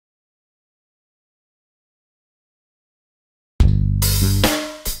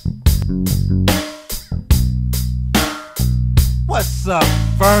What's up,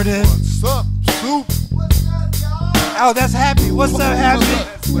 Vernon? What's up, Soup? Oh, that's Happy. What's up, Happy?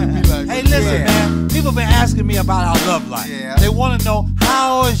 Hey, listen, man. People been asking me about our love life. Yeah. They want to know,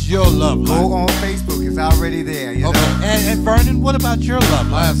 how is your love life? Go on Facebook. It's already there. You Okay. know? And Vernon, what about your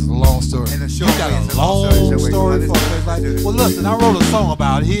love life? That's a long story. And the show You got is a long story for us. Like, well, listen, I wrote a song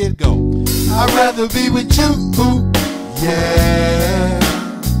about it. Here it go. I'd rather be with you. Yeah.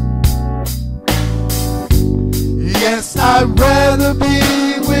 Yes, I'd rather be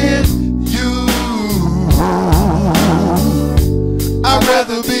with you. I'd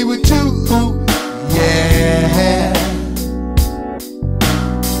rather be with you. Yeah.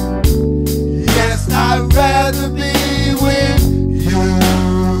 Yes, I'd rather be with you.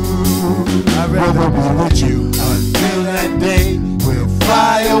 I'd rather be with you until that day will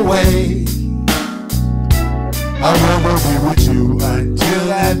fly away. I'd rather be with you until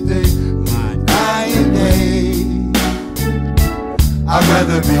that day, my dying day. I'd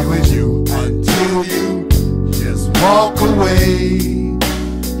rather be with you until you just walk away.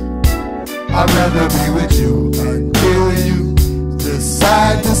 I'd rather be with you until you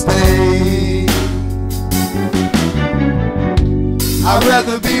decide to stay. I'd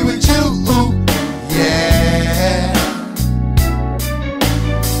rather be with you, yeah.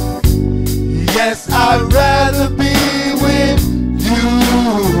 Yes, I'd rather be with you.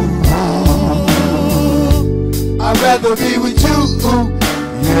 I'd rather be with you,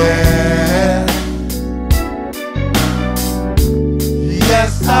 yeah.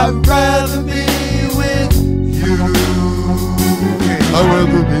 Yes, I'd rather be with you. I'd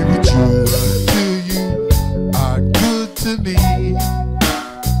rather be with you until you are good to me.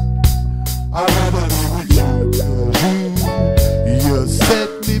 I'd rather be with you till you set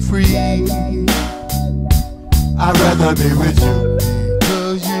me free. I'd rather be with you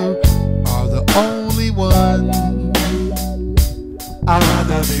because you are the only one. I'd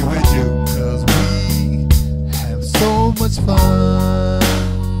rather be with you because we have so much fun.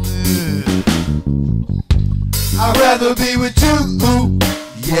 I'd rather be with you,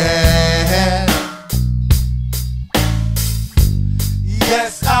 yeah.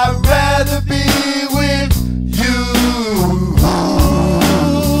 Yes, I'd rather be with you.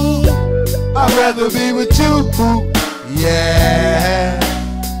 I'd rather be with you, yeah.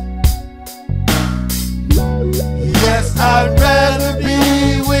 Yes, I'd rather be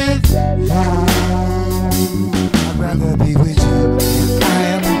with you. I'd rather be with you if I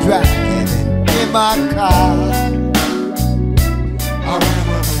am driving in my car. I'd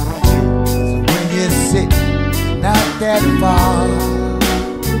rather be with you when you're sitting not that far.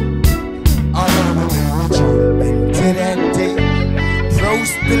 I'd rather be with you until that day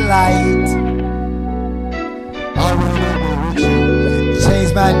approach the light. I'd rather be with you and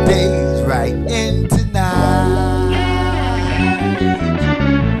change my days right into night.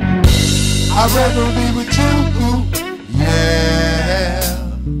 I'd rather be with you, yeah.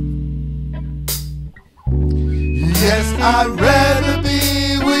 Yes, I'd rather be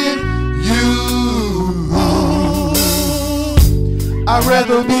with you. I'd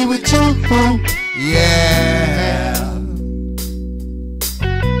rather be with you, yeah.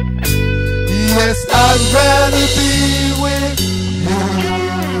 Yes, I'd rather be with you.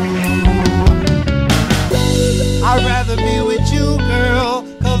 I'd rather be with you, girl,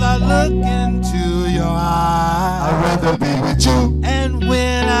 cause I look into your eyes. I'd rather be with you. And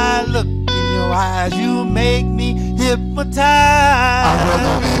when I look in your eyes, you make me hypnotized. I'd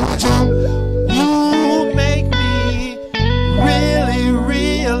rather be with you. You make me really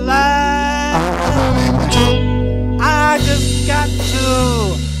realize. I'd rather be with you. I just got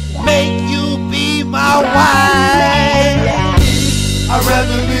to make you be my wife. I'd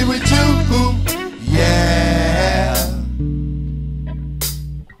rather be with you, yeah.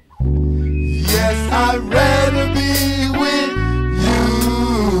 Yes, I'd rather be with you.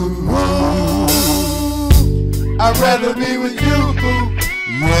 I'd rather be with you,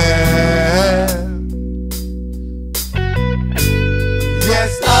 yeah.